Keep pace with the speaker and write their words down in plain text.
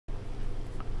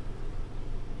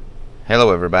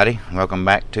Hello everybody, welcome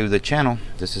back to the channel.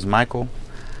 This is Michael,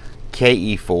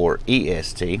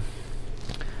 KE4EST,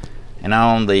 and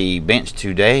on the bench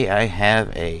today I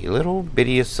have a little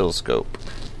bitty oscilloscope.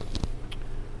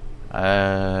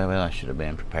 Well, I should have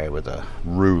been prepared with a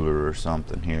ruler or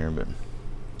something here, but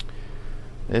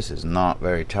this is not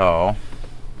very tall.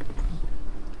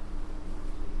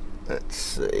 Let's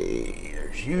see,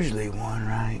 there's usually one,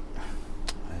 right?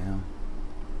 Well,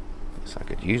 guess I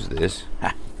could use this.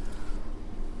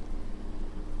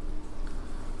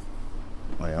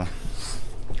 Well,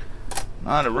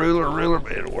 not a ruler,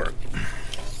 but it'll work.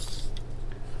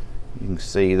 You can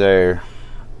see there,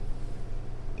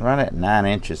 right at 9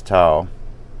 inches tall,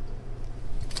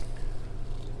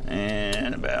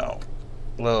 and about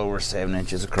a little over 7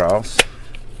 inches across.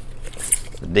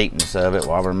 The deepness of it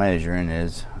while we're measuring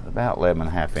is about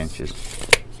 11.5 inches.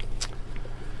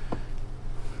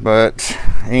 But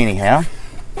anyhow,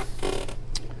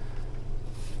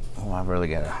 I've really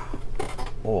got to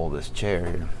oil this chair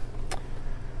here.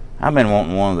 I've been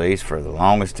wanting one of these for the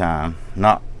longest time.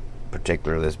 Not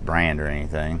particularly this brand or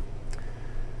anything,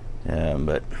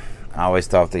 but I always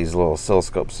thought these little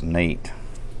oscilloscopes were neat.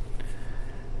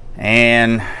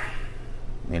 And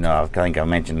you know, I think I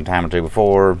mentioned a time or two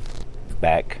before,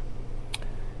 back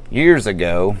years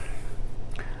ago,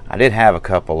 I did have a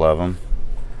couple of them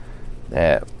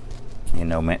that, you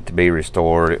know, meant to be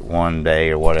restored at one day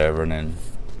or whatever, and then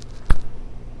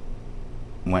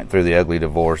went through the ugly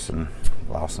divorce and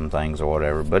lost some things or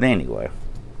whatever. But anyway,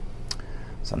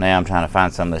 so now I'm trying to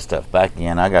find some of this stuff back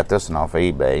again. I got this one off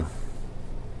eBay,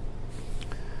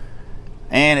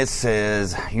 and it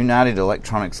says United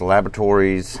Electronics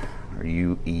Laboratories, or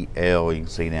UEL. You can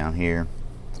see down here.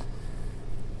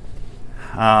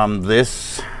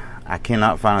 This, I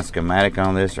cannot find a schematic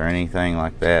on this or anything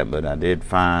like that, but I did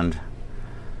find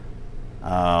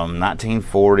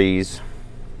 1940s.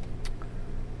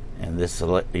 And this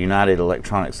United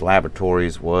Electronics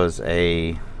Laboratories was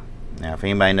a... Now, if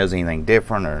anybody knows anything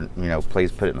different, or, you know,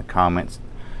 please put it in the comments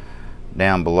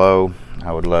down below.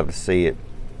 I would love to see it.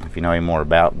 If you know any more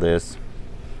about this,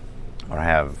 or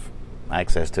have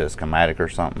access to a schematic or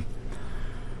something.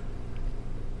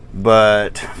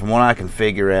 But from what I can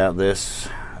figure out, this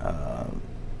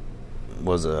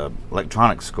was a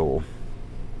electronics school.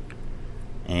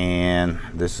 And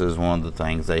this is one of the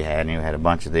things they had. And you had a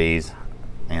bunch of these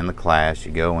in the class.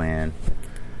 You go in,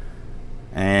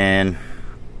 and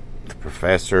the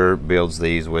professor builds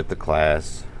these with the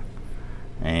class,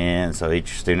 and so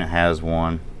each student has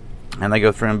one, and they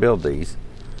go through and build these.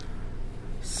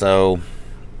 So,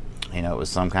 you know, it was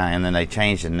some kind, and then they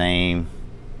changed the name,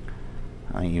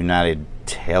 United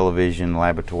Television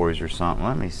Laboratories or something.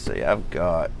 Let me see, I've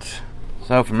got,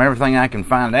 so from everything I can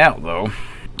find out though,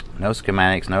 no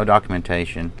schematics, no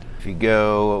documentation. If you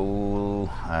go,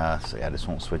 see, I just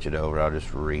won't switch it over, I'll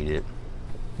just read it.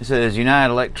 It says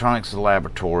United Electronics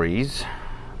Laboratories.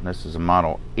 This is a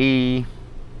Model E.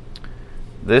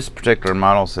 This particular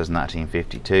model says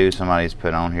 1952. Somebody's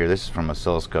put on here. This is from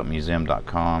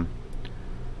Oscilloscopemuseum.com.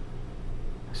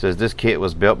 It says this kit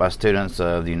was built by students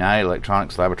of the United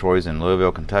Electronics Laboratories in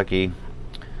Louisville, Kentucky.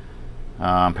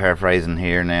 I'm paraphrasing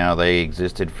here now. They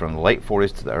existed from the late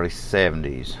 40s to the early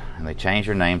 70s, and they changed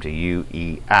their name to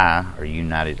UEI, or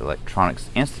United Electronics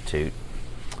Institute,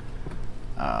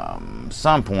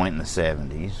 some point in the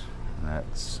 70s.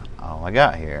 That's all I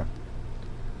got here.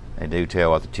 They do tell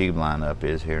what the tube lineup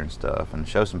is here and stuff, and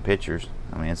show some pictures.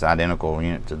 I mean, it's identical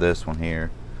unit to this one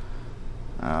here.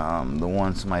 The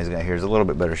one somebody's got here is a little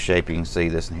bit better shape. You can see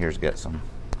this, and here's got some,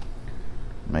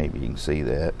 maybe you can see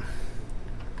that,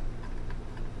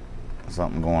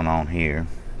 something going on here,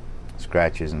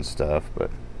 scratches and stuff,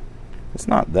 but it's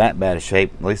not that bad a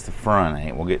shape. At least the front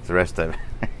ain't. We'll get the rest of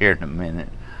it here in a minute.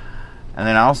 And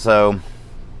then also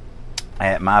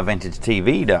at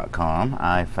myvintagetv.com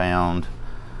I found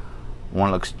one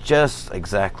that looks just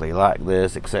exactly like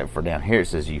this, except for down here it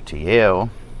says UTL,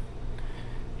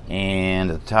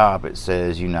 and at the top it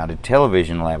says United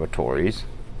Television Laboratories.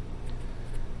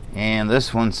 And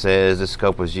this one says this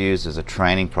scope was used as a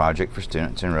training project for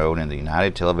students enrolled in the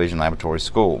United Television Laboratory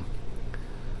School.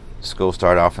 The school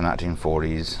started off in the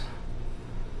 1940s,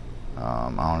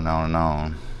 on and on and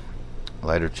on.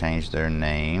 Later changed their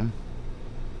name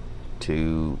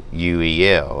to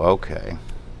UEL. Okay.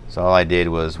 So all I did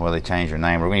was, well, they changed their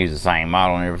name. We're going to use the same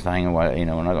model and everything, and, you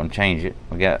know, we're not going to change it.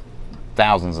 We got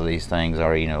thousands of these things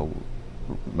already, you know,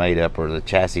 made up, or the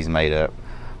chassis made up.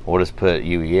 We'll just put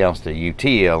UEL instead of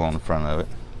UTL on the front of it.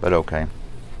 But okay.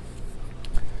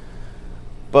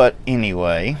 But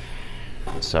anyway,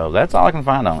 so that's all I can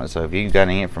find on it. So if you've got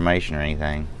any information or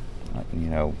anything, you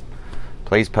know,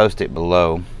 please post it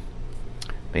below.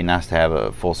 Be nice to have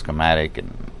a full schematic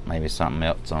and maybe something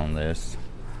else on this.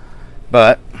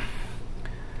 But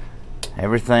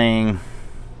everything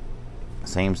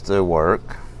seems to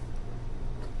work,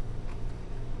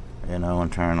 you know, and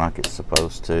turn like it's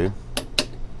supposed to.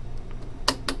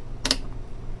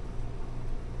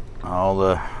 All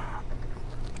the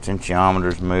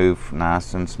potentiometers move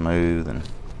nice and smooth and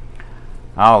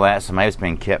all that, so maybe it's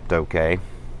been kept okay.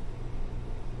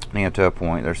 You know, to a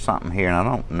point. There's something here, and I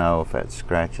don't know if that's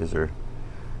scratches or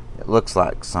it looks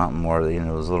like something where, you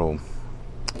know, those little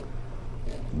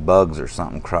bugs or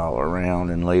something crawl around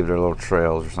and leave their little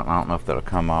trails or something. I don't know if that'll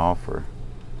come off or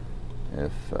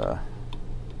if I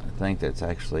think that's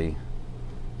actually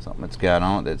something that's got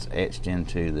on it that's etched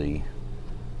into the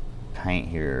paint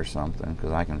here or something,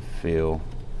 because I can feel.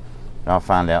 I'll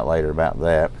find out later about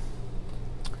that.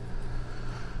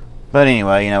 But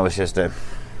anyway, you know, it's just a,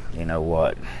 you know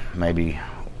what, maybe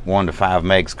 1 to 5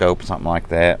 meg scope, something like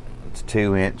that. It's a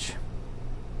 2-inch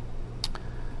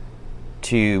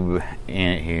tube in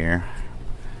it here.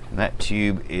 And that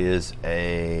tube is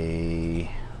a,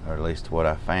 or at least what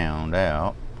I found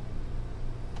out,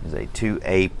 is a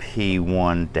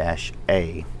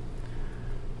 2AP1-A.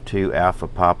 2 Alpha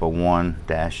Papa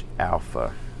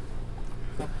 1-Alpha.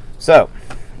 So,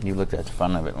 you looked at the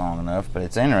fun of it long enough, but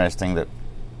it's interesting that,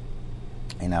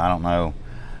 you know, I don't know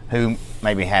who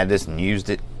maybe had this and used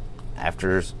it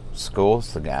after school.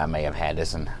 So the guy may have had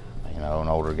this, and, you know, an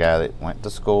older guy that went to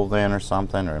school then or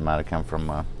something, or it might have come from,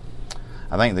 I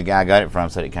think the guy got it from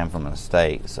said it came from an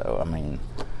estate. So, I mean,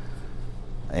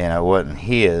 you know, it wasn't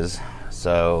his,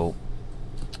 so,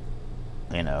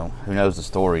 you know, who knows the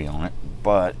story on it.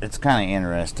 But it's kind of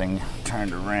interesting.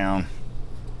 Turned around,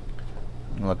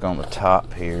 look on the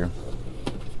top here,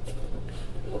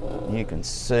 you can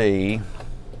see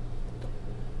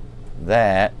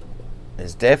that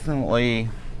is definitely,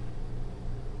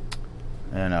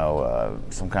 you know,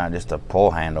 some kind of just a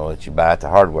pull handle that you buy at the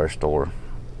hardware store.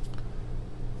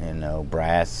 You know,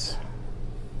 brass,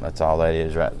 that's all that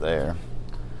is right there.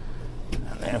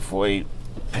 And then if we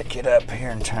pick it up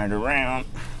here and turn it around,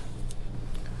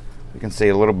 we can see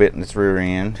a little bit in this rear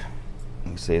end. You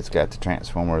can see it's got the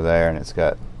transformer there, and it's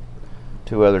got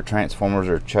 2 other transformers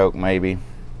or a choke maybe.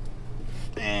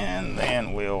 And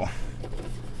then we'll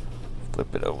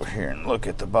flip it over here and look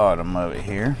at the bottom of it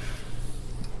here.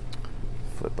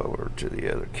 Flip over to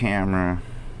the other camera.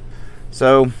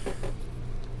 So,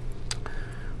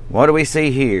 what do we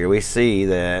see here? We see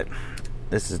that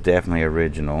this is definitely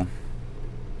original.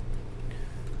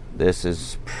 This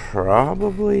is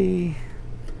probably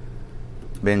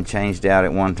been changed out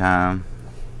at one time.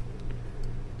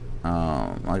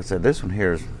 Like I said, this one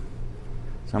here is,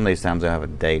 some of these times I have a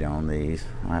date on these.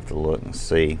 I'll have to look and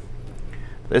see.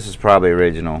 This is probably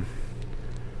original,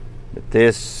 but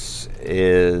this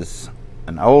is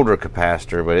an older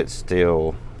capacitor, but it's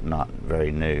still not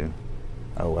very new.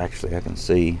 Oh, actually I can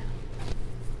see,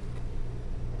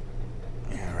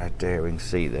 yeah, right there we can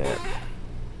see that.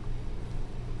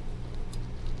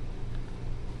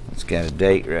 It's got a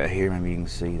date right here, maybe you can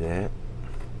see that.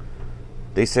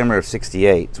 December of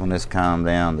 '68 is when this come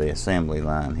down the assembly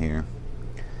line here.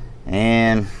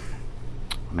 And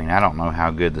I mean, I don't know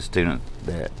how good the student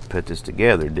that put this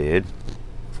together did,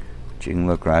 but you can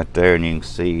look right there and you can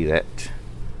see that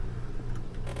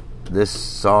this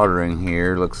soldering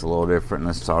here looks a little different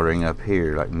than this soldering up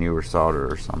here, like newer solder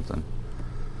or something.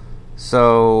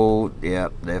 So,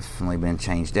 yep, definitely been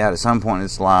changed out at some point in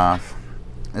its life.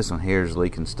 This one here is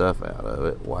leaking stuff out of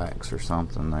it, wax or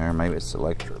something there. Maybe it's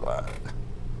electrolyte.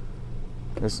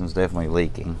 This one's definitely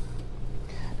leaking.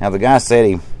 Now the guy said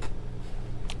he,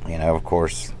 you know, of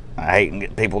course, I hate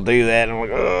when people do that. I'm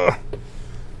like, ugh.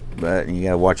 But you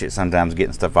gotta watch it sometimes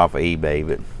getting stuff off of eBay.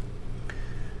 But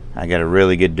I got a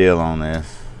really good deal on this.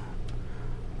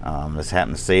 Just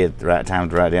happened to see it at the right time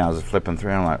to write down. I was flipping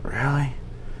through and I'm like, really?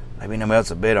 Maybe nobody else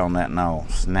will bid on that, and I'll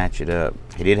snatch it up.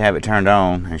 He did have it turned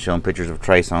on and showing pictures of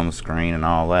trace on the screen and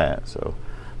all that. So,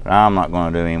 but I'm not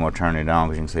going to do any more turning it on,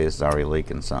 because you can see it's already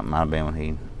leaking something. I've been when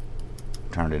he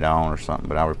turned it on or something.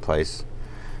 But I'll replace.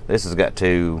 This has got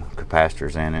 2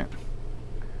 capacitors in it.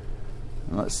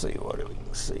 And let's see what we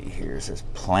can see here. It says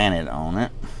Planet on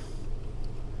it.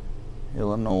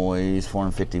 Illinois,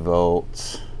 450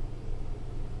 volts.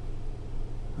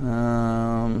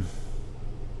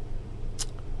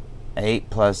 8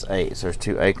 plus 8, so there's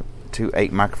two 8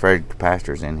 microfarad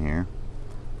capacitors in here.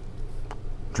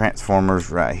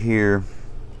 Transformers right here.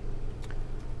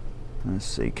 Let's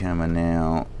see, coming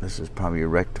out. This is probably a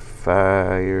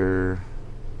rectifier.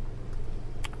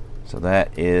 So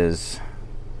that is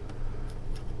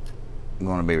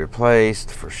going to be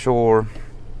replaced for sure.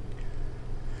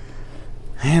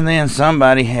 And then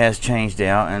somebody has changed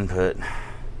out and put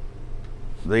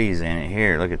these in it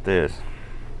here. Look at this.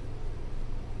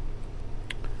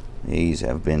 These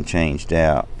have been changed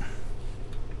out.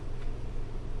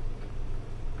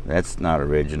 That's not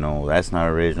original. That's not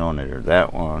original. Neither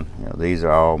that one. You know, these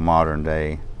are all modern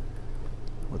day,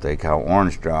 what they call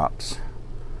orange drops.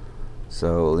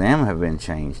 So them have been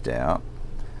changed out.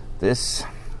 This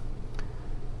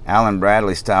Allen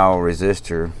Bradley style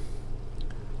resistor,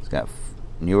 it's got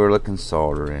newer looking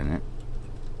solder in it.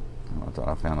 I thought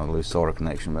I found a loose solder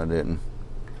connection, but I didn't.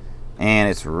 And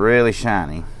it's really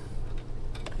shiny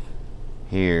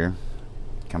here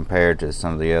compared to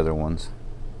some of the other ones.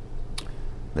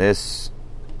 This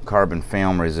carbon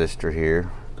film resistor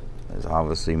here is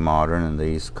obviously modern, and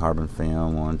these carbon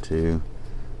film 1, 2,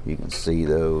 you can see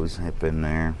those up in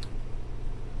there.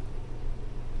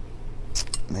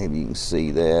 Maybe you can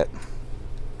see that.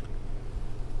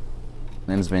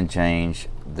 Them's been changed.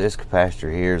 This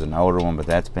capacitor here is an older one, but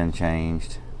that's been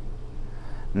changed.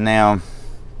 Now,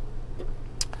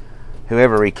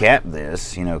 whoever recapped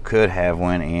this, you know, could have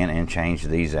went in and changed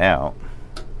these out.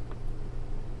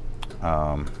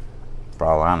 For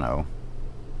all I know,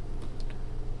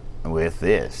 with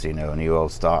this, you know, new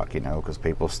old stock, you know, because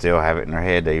people still have it in their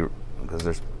head. Because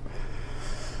there's,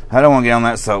 I don't want to get on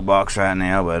that soapbox right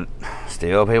now, but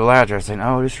still people out there saying,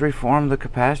 oh, just reform the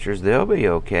capacitors, they'll be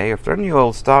okay. If they're new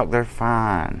old stock, they're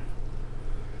fine.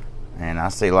 And I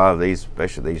see a lot of these,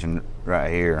 especially these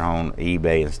right here on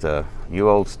eBay and stuff, new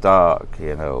old stock,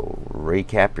 you know,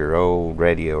 recap your old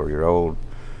radio or your old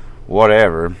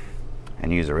whatever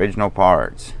and use original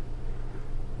parts.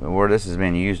 But where this has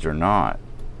been used or not,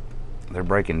 they're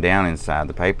breaking down inside.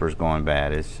 The paper's going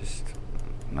bad. It's just,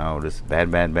 no, just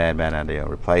bad idea.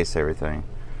 Replace everything.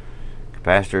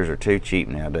 Capacitors are too cheap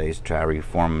nowadays to try to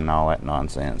reform them and all that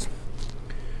nonsense.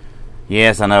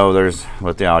 Yes, I know there's,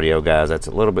 with the audio guys, that's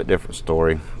a little bit different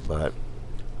story, but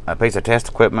a piece of test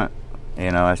equipment,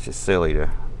 you know, that's just silly to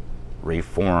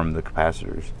reform the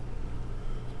capacitors.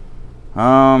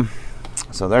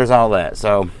 So there's all that.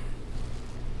 So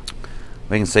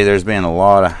we can see there's been a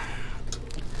lot of,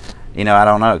 you know, I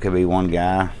don't know, it could be one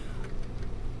guy.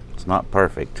 It's not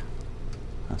perfect.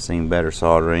 I've seen better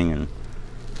soldering and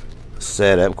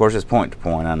setup. Of course, it's point to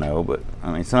point, I know, but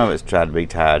I mean, some of it's tried to be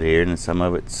tied here, and some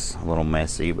of it's a little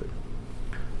messy, but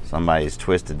somebody's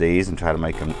twisted these and tried to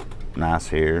make them nice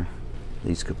here.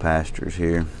 These capacitors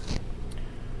here.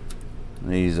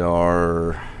 These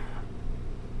are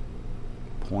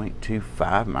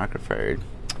 0.25 microfarad,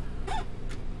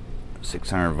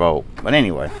 600 volt. But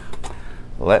anyway,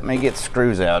 let me get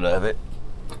screws out of it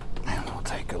and we'll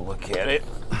take a look at it.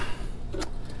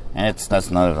 And that's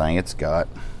another thing, it's got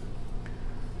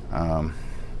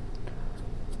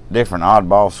different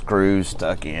oddball screws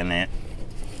stuck in it.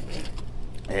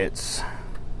 It's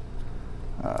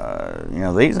you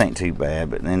know, these ain't too bad,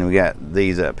 but then we got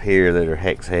these up here that are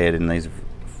hex head, and these,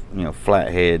 you know,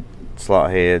 flat head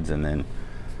slot heads, and then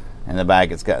in the back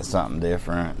it's got something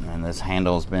different, and this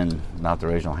handle's been not the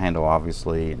original handle,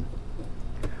 obviously, and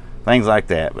things like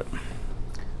that. But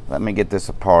let me get this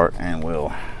apart and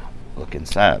we'll look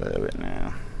inside of it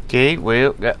now. Okay,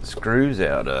 well, got the screws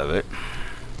out of it.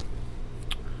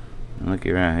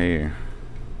 Looky right here.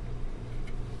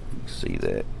 You can see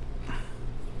that.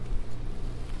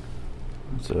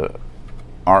 It's a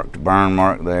arced burn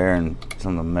mark there, and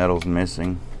some of the metal's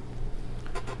missing.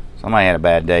 Somebody had a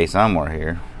bad day somewhere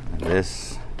here. And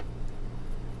this,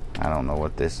 I don't know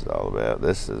what this is all about.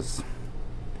 This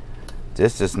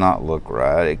does not look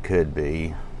right. It could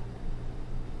be.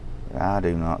 But I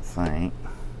do not think.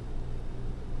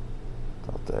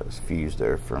 Thought that was fused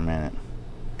there for a minute.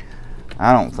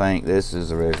 I don't think this is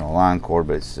the original line cord,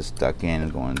 but it's just stuck in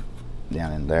and going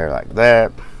down in there like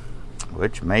that,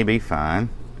 which may be fine,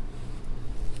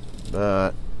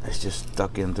 but it's just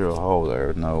stuck in through a hole there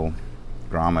with no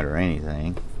grommet or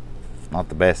anything. Not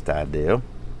the best idea.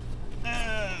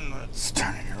 And let's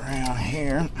turn it around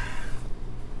here,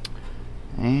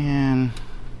 and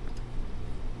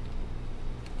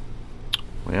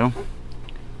well,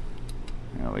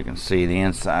 you know, we can see the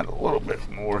inside a little bit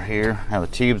more here. Now the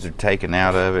tubes are taken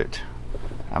out of it.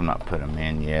 I've not put them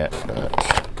in yet, but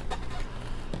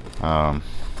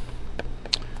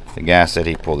the guy said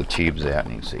he pulled the tubes out,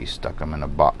 and you can see he stuck them in a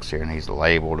box here, and he's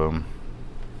labeled them.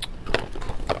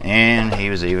 And he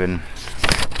was even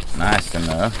nice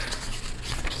enough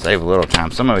to save a little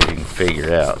time. Some of it you can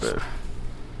figure out to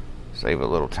save a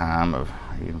little time.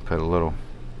 You can put a little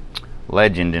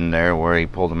legend in there where he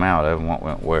pulled them out of and what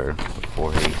went where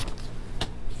before he.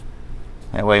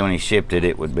 That way, when he shipped it,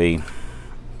 it would be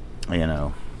you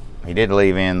know, he did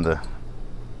leave in the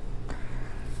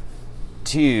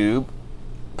tube,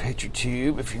 picture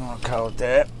tube, if you want to call it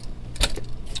that.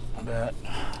 But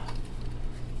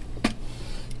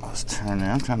let's turn it.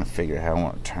 I'm trying to figure out how I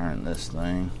want to turn this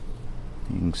thing.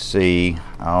 You can see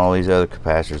all these other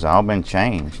capacitors all been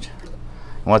changed.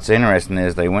 What's interesting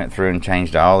is they went through and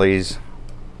changed all these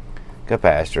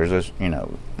capacitors. There's, you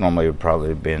know, normally it would probably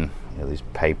have been, you know, these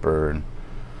paper and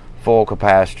full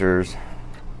capacitors,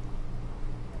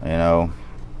 you know,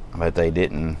 but they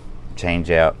didn't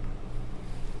change out,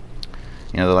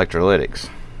 you know, the electrolytics.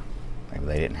 Maybe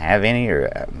they didn't have any,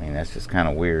 or I mean, that's just kind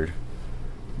of weird.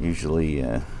 Usually,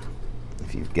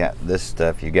 if you've got this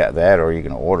stuff, you got that, or you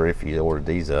can order if you ordered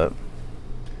these up.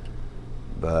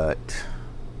 But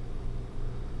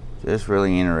just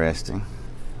really interesting.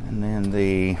 And then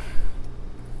the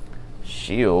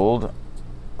shield,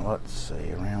 let's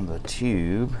see, around the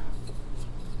tube.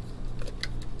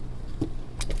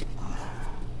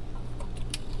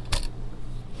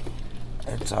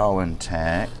 It's all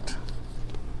intact.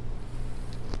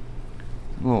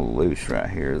 A little loose right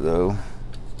here though.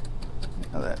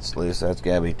 Now that's loose, that's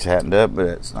got to be tightened up, but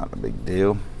it's not a big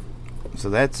deal. So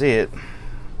that's it.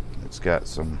 It's got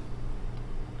some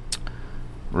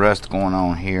rust going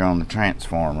on here on the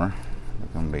transformer.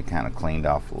 It's going to be kind of cleaned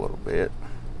off a little bit.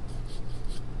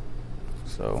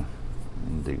 So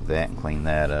do that and clean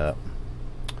that up.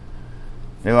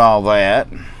 Do all that.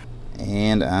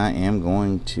 And I am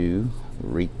going to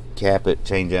recap it,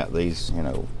 change out these, you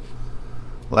know,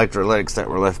 electrolytics that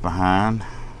were left behind,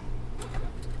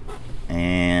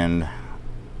 and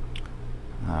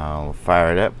I'll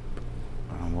fire it up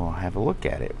and we'll have a look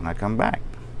at it when I come back.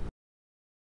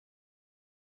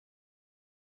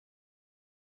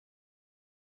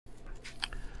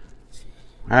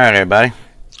 Alright everybody,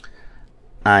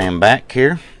 I am back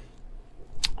here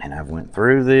and I've went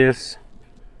through this,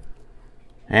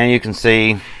 and you can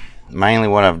see mainly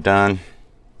what I've done.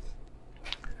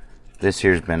 This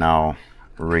here's been all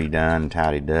redone,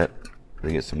 tidied up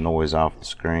to get some noise off the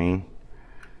screen,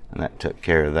 and that took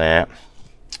care of that.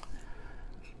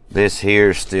 This here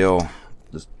is still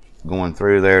just going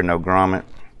through there, no grommet.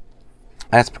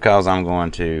 That's because I'm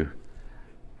going to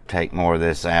take more of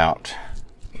this out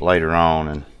later on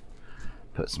and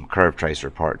put some curve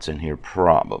tracer parts in here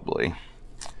probably.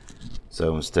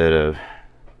 So instead of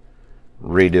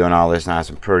redoing all this nice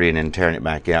and pretty and then tearing it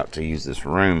back out to use this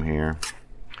room here,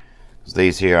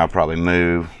 these here I'll probably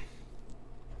move.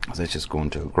 That's just going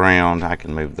to a ground. I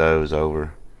can move those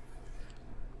over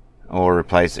or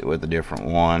replace it with a different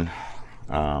one,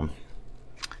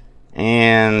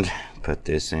 and put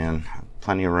this in.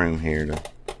 Plenty of room here to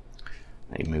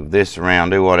maybe move this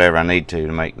around, do whatever I need to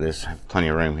make this have plenty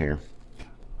of room here.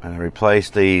 I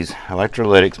replaced these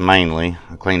electrolytics mainly.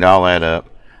 I cleaned all that up.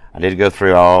 I did go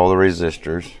through all the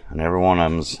resistors, and every one of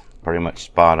them's pretty much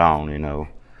spot on, you know,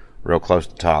 real close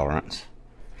to tolerance.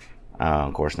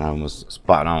 Of course, none of them was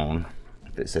spot on.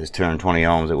 If it says 220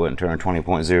 ohms, it wouldn't turn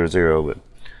 20.00,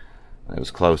 but it was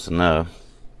close enough.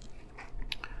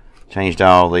 Changed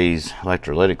all these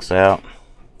electrolytics out.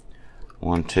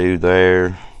 1, 2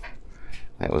 there.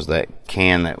 That was that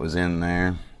can that was in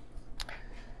there.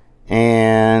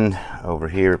 And over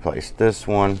here, replaced this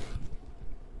one.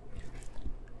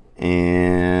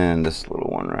 And this little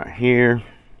one right here.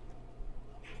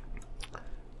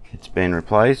 It's been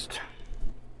replaced.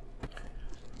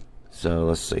 So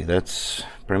let's see, that's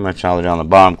pretty much all I did on the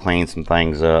bottom. Cleaned some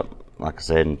things up, like I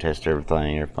said, and test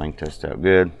everything. Everything tested out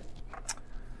good.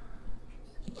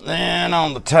 Then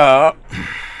on the top,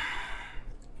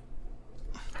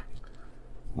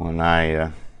 when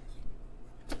I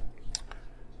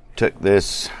took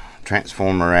this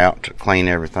transformer out to clean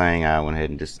everything, I went ahead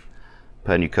and just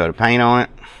put a new coat of paint on it.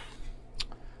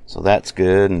 So that's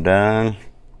good and done.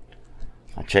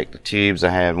 I checked the tubes. I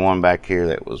had one back here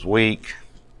that was weak,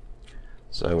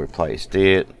 so replaced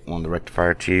it, one of the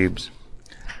rectifier tubes.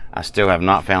 I still have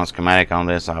not found a schematic on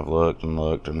this. I've looked and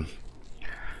looked, and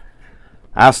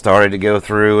I started to go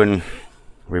through and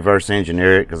reverse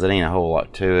engineer it because it ain't a whole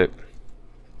lot to it.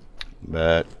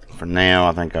 But for now,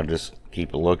 I think I'll just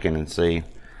keep looking and see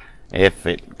if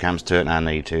it comes to it and I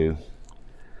need to.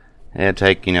 It'll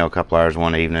take, you know, a couple hours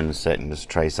one evening to sit and just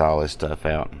trace all this stuff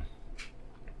out.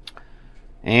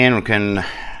 And we can,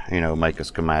 you know, make a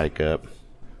schematic up.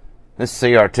 This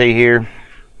CRT here,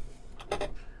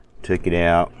 took it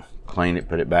out, cleaned it,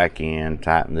 put it back in,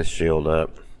 tightened this shield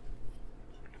up.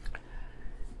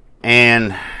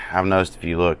 And I've noticed if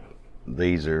you look,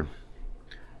 these are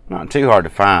not too hard to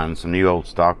find, some new old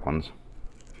stock ones.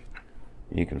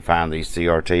 You can find these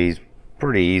CRTs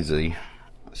pretty easy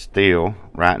still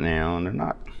right now, and they're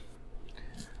not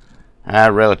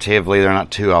Relatively, they're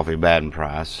not too awfully bad in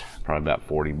price. Probably about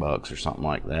 $40 or something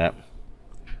like that.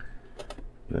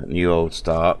 But new old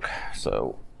stock,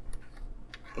 so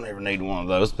never need one of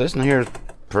those. This one here is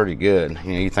pretty good.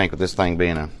 You know, you think with this thing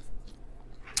being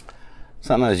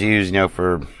something that's used, you know,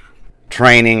 for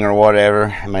training or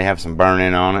whatever, it may have some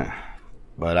burn-in on it.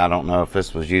 But I don't know if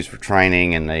this was used for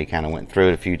training and they kind of went through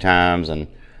it a few times and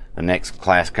the next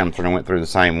class comes through and went through the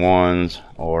same ones,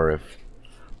 or if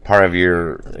part of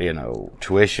your, you know,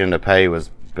 tuition to pay was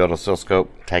build an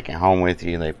oscilloscope, take it home with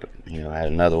you. They, you know, had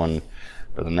another one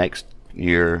for the next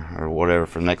year or whatever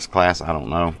for the next class. I don't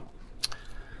know.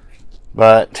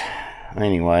 But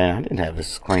anyway, I didn't have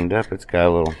this cleaned up. It's got a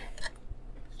little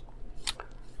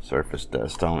surface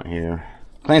dust on it here.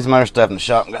 Cleaned some other stuff in the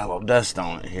shop and got a little dust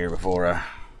on it here before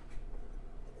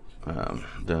I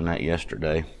done that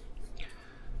yesterday.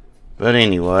 But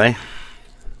anyway,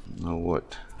 I don't know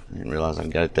what, I didn't realize I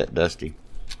got it that dusty.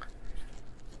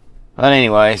 But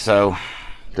anyway, so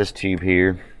this tube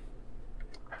here,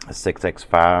 a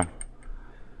 6x5,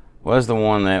 was the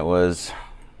one that was,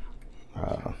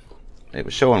 it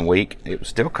was showing weak. It would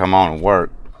still come on and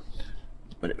work,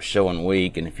 but it was showing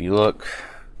weak. And if you look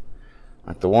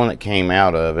at the one that came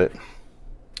out of it,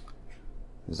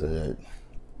 is a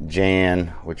JAN,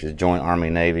 which is Joint Army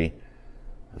Navy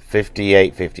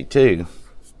 5852,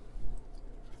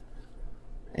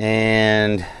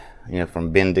 and you know,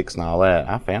 from Bendix and all that.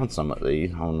 I found some of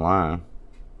these online.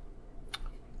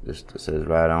 Just, it says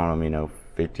right on them, you know,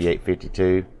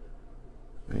 5852.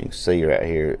 You can see right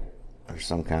here there's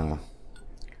some kind of,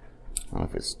 I don't know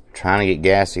if it's trying to get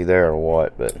gassy there or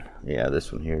what, but yeah,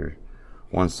 this one here,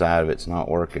 one side of it's not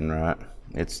working right.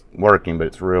 It's working, but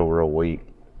it's real weak.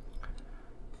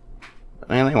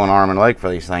 I mean, they want arm and leg for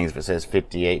these things if it says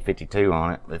 5852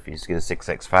 on it. If you just get a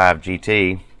 6x5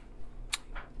 GT,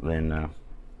 then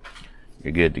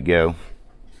you're good to go.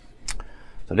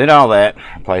 So I did all that,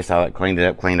 replaced all that, cleaned it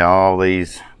up, cleaned all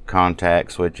these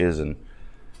contact switches and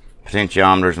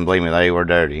potentiometers, and believe me, they were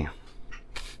dirty.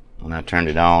 When I turned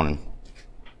it on and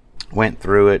went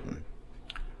through it,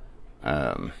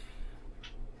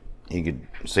 you could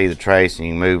see the trace, and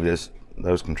you move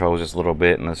those controls just a little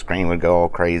bit and the screen would go all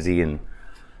crazy, and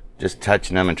just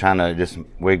touching them and trying to just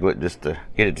wiggle it just to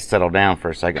get it to settle down for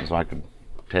a second so I could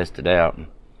test it out.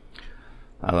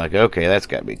 I was like, okay, that's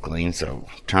got to be clean. So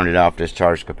turned it off,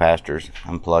 discharged capacitors,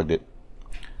 unplugged it,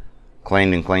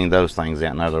 cleaned those things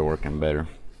out. Now they're working better.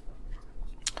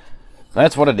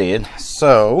 That's what I did.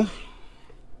 So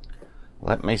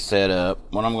let me set up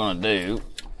what I'm going to do.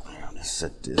 I'll just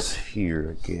set this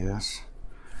here, I guess.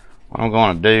 What I'm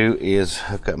going to do is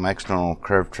hook up my external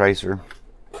curve tracer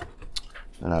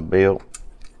that I built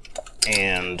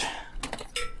and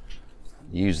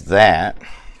use that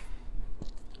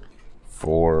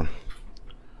for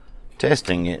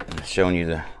testing it and showing you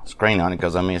the screen on it,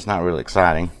 because I mean, it's not really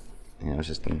exciting. You know, it's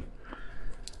just an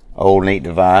old neat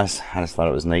device. I just thought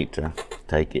it was neat to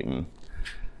take it and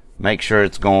make sure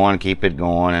it's going, keep it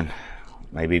going, and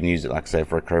maybe even use it, like I said,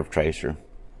 for a curve tracer.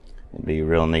 It'd be a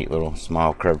real neat little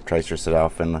small curve tracer set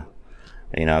off in the,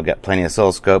 you know, I've got plenty of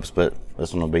oscilloscopes, but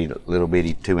this one will be a little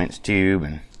bitty 2-inch tube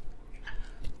and,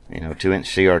 you know, 2-inch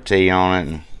CRT on it,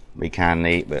 and be kind of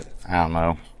neat. But I don't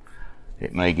know,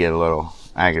 it may get a little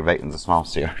aggravating, the small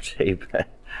CRT, but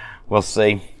we'll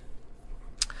see.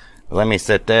 But let me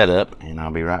set that up and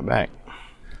I'll be right back.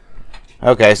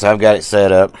 Okay, so I've got it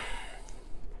set up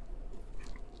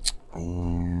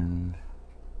and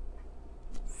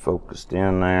focused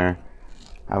in there.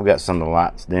 I've got some of the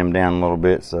lights dimmed down a little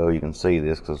bit so you can see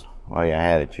this, because while I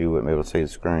had it, you wouldn't be able to see the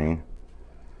screen.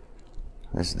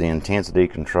 This is the intensity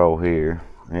control here,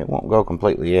 and it won't go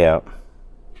completely out.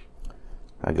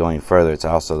 If I go any further, it's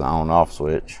also the on-off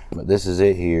switch. But this is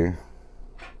it here.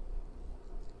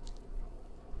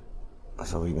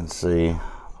 So you can see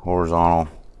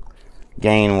horizontal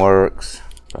gain works.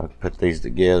 If I put these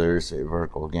together, see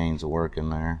vertical gains will work in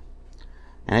there.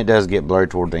 And it does get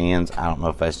blurred toward the ends. I don't know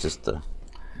if that's just the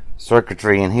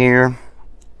circuitry in here,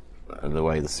 the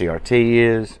way the CRT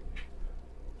is.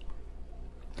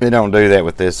 They don't do that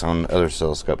with this on other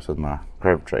oscilloscopes with my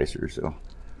curve tracer, so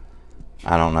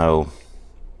I don't know.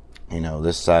 You know,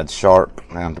 this side's sharp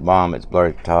around the bottom, it's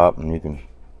blurred at the top, and you can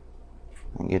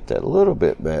get that a little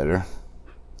bit better.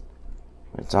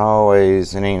 It's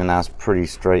always, it ain't a nice pretty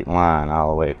straight line all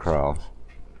the way across.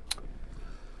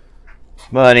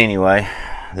 But anyway,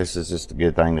 this is just a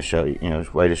good thing to show you, you know,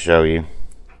 way to show you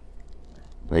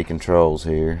the controls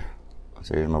here.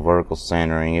 So here's my vertical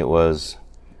centering. It was,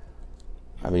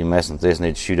 I'd be messing with this and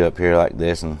it'd shoot up here like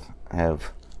this and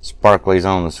have sparklies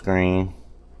on the screen.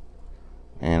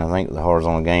 And I think the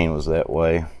horizontal gain was that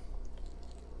way.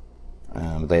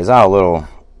 They was all a little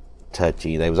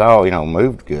touchy. They was all, you know,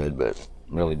 moved good, but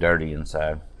really dirty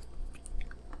inside.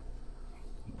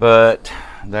 But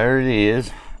there it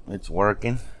is. It's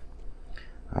working.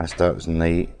 I just thought it was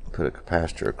neat. Put a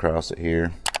capacitor across it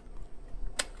here.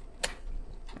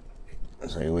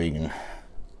 So we can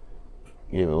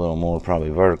give it a little more probably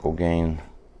vertical gain.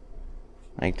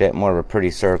 Make that more of a pretty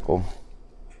circle.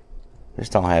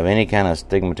 Just don't have any kind of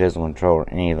stigmatism control or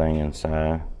anything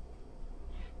inside.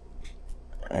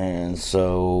 And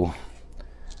so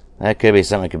that could be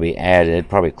something that could be added. It'd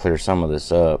probably clear some of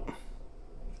this up.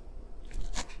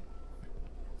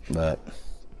 But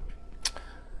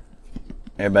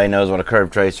everybody knows what a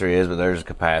curve tracer is, but there's a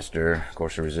capacitor. Of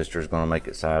course, the resistor is going to make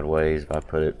it sideways. If I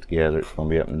put it together, it's going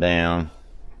to be up and down.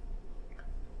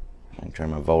 I can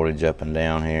turn my voltage up and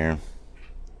down here.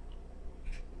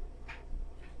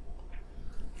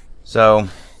 So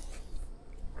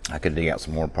I could dig out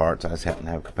some more parts. I just happen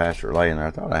to have a capacitor laying there.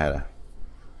 I thought I had a,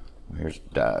 here's a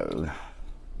diode.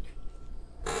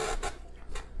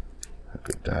 Hook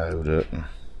a diode up and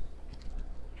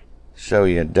show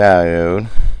you a diode.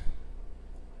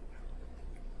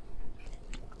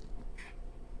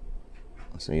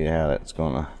 See how that's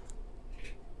gonna,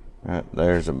 right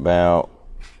there's about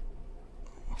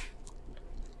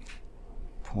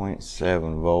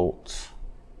 0.7 volts.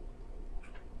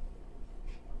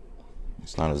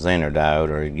 It's not a Zener diode,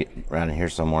 or you get around in here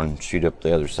somewhere and shoot up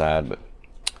the other side. But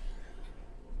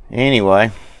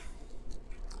anyway,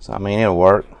 so I mean, it'll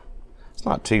work. It's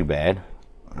not too bad.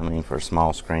 I mean, for a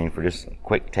small screen, for just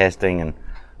quick testing and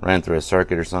run through a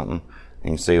circuit or something.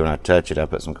 You can see when I touch it, I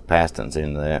put some capacitance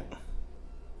into that.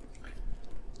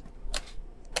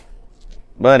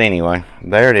 But anyway,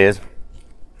 there it is.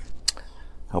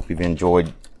 Hope you've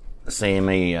enjoyed seeing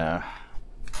me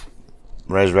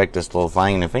resurrect this little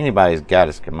thing. And if anybody's got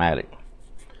a schematic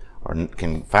or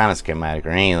can find a schematic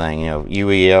or anything, you know,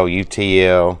 UEL,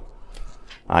 UTL,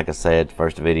 like I said,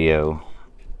 first video,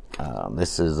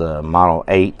 this is model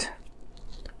 8,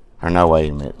 or no, wait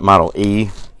a minute, model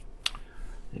E.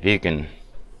 If you can,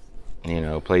 you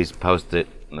know, please post it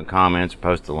in the comments, or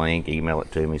post the link, email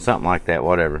it to me, something like that,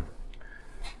 whatever.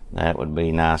 That would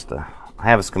be nice to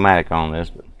have a schematic on this.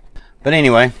 But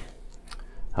anyway,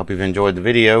 hope you've enjoyed the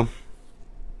video.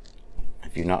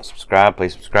 If you're not subscribed,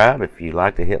 please subscribe. If you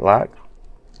like to hit like.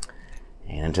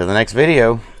 And until the next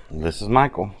video, this is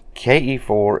Michael,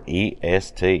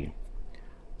 KE4EST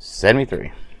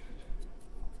 73.